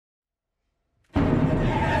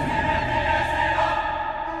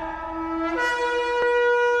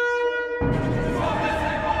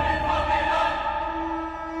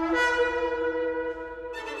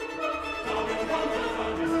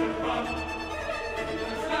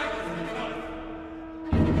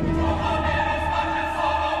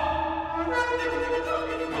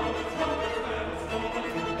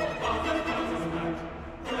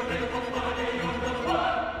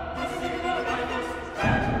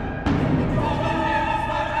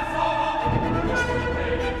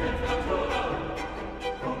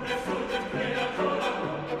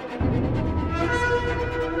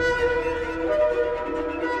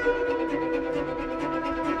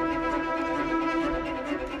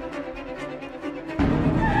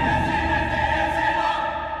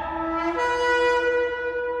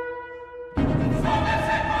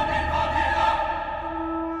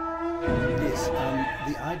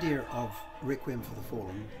Requiem for the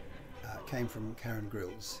Fallen came from Karen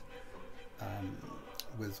Grills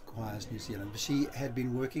with Choirs New Zealand. She had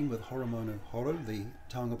been working with Horomono Horo, the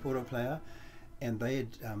Taonga player, and they had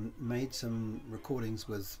made some recordings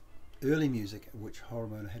with early music which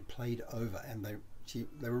Horomono had played over, and they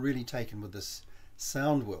were really taken with this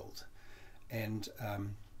sound world. And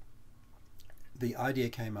the idea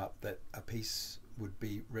came up that a piece would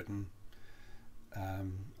be written,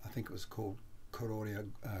 I think it was called Cororia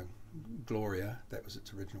Gloria, that was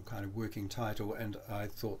its original kind of working title, and I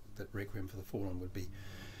thought that Requiem for the Fallen would be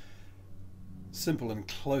simple and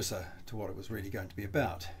closer to what it was really going to be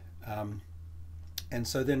about. And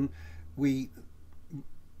so then we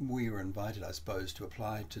were invited, I suppose, to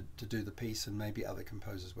apply to do the piece, and maybe other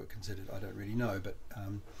composers were considered, I don't really know, but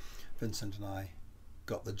Vincent and I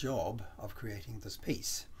got the job of creating this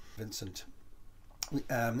piece. Vincent,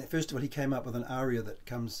 first of all, he came up with an aria that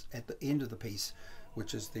comes at the end of the piece,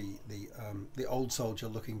 which is the old soldier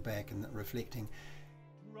looking back and reflecting.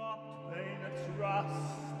 Dropped bayonets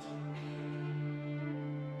rust,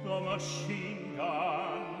 the machine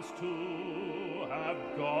guns to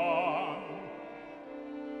have gone,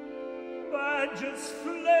 badges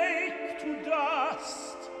flake to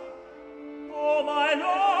dust. Oh, my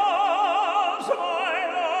loves, my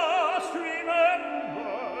last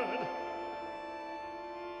remembered.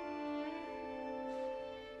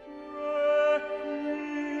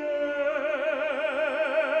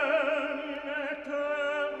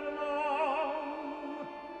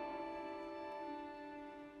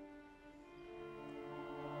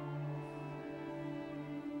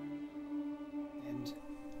 And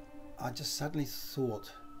I just suddenly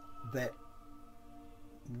thought that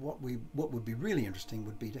what would be really interesting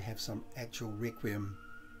would be to have some actual Requiem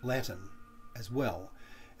Latin as well.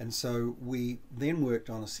 And so we then worked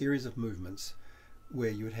on a series of movements where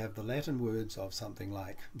you would have the Latin words of something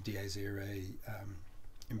like Dies Irae,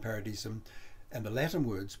 Imparadisum, and the Latin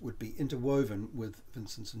words would be interwoven with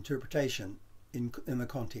Vincent's interpretation in the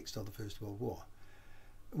context of the First World War,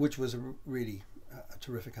 which was a really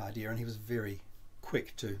terrific idea, and he was very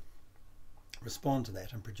quick to respond to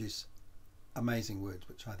that and produce amazing words,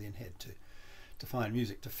 which I then had to find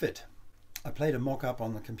music to fit. I played a mock-up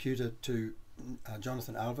on the computer to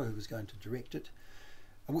Jonathan Alva, who was going to direct it.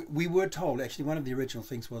 We were told, actually, one of the original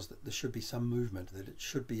things was that there should be some movement, that it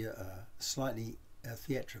should be a slightly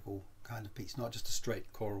theatrical kind of piece, not just a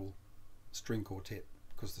straight choral string quartet,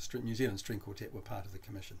 because the New Zealand String Quartet were part of the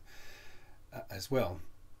commission as well.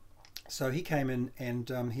 So he came in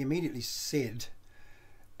and he immediately said,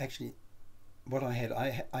 actually, what I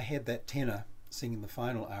had that tenor singing the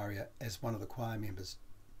final aria as one of the choir members,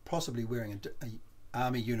 possibly wearing a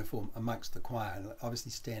army uniform amongst the choir, and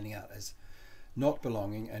obviously standing out as not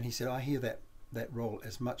belonging. And he said, I hear that role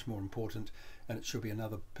as much more important, and it should be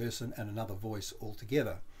another person and another voice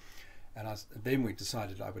altogether. And then we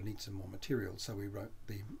decided I would need some more material, so we wrote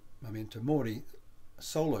the Memento Mori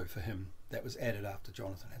solo for him that was added after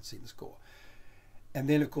Jonathan had seen the score. And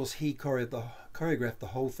then, of course, he choreographed the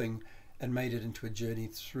whole thing and made it into a journey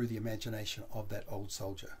through the imagination of that old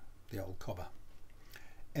soldier, the old cobber,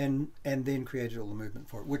 and then created all the movement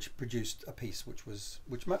for it, which produced a piece which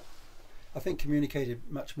I think communicated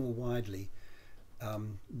much more widely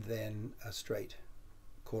than a straight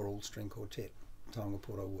choral string quartet Taonga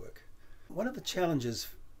Poro work. One of the challenges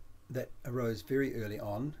that arose very early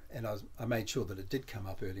on, and I made sure that it did come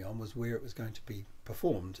up early on, was where it was going to be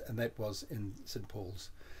performed, and that was in St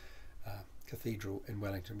Paul's Cathedral in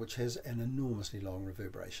Wellington, which has an enormously long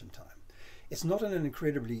reverberation time. It's not an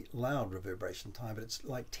incredibly loud reverberation time, but it's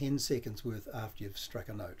like 10 seconds worth after you've struck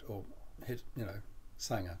a note or hit,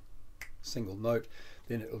 sung a single note,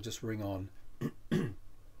 then it'll just ring on.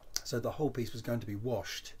 So the whole piece was going to be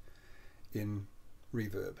washed in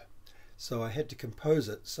reverb. So I had to compose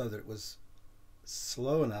it so that it was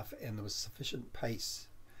slow enough and there was sufficient pace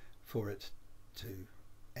for it to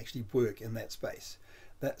actually work in that space.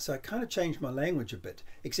 So I kind of changed my language a bit,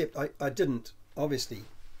 except I didn't obviously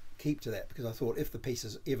keep to that, because I thought if the piece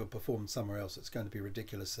is ever performed somewhere else, it's going to be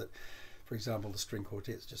ridiculous that, for example, the string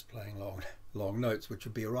quartet's just playing long notes, which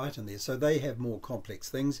would be all right in there. So they have more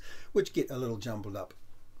complex things which get a little jumbled up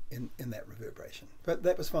in that reverberation. But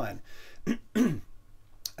that was fine.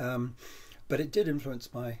 But it did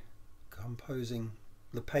influence my composing,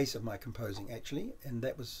 the pace of my composing actually, and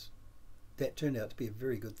that turned out to be a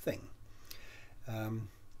very good thing.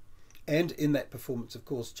 And in that performance, of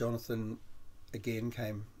course, Jonathan again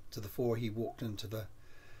came to the fore. He walked into the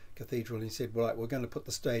cathedral and he said, well, right, we're going to put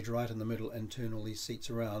the stage right in the middle and turn all these seats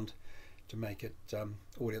around to make it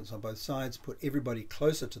audience on both sides, put everybody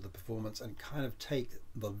closer to the performance, and kind of take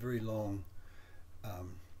the very long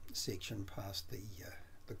section past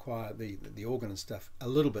the choir, the organ and stuff, a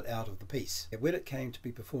little bit out of the piece. When it came to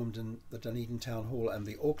be performed in the Dunedin Town Hall and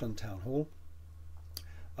the Auckland Town Hall,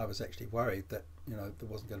 I was actually worried that, you know, there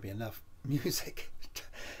wasn't going to be enough music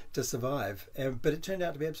to survive, but it turned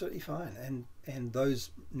out to be absolutely fine, and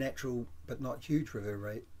those natural but not huge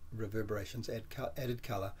reverberations added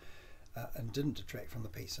colour and didn't detract from the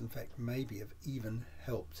piece. In fact, maybe have even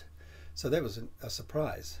helped. So that was a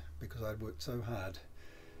surprise, because I'd worked so hard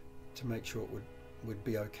to make sure it would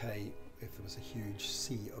be okay if there was a huge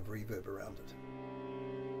sea of reverb around it.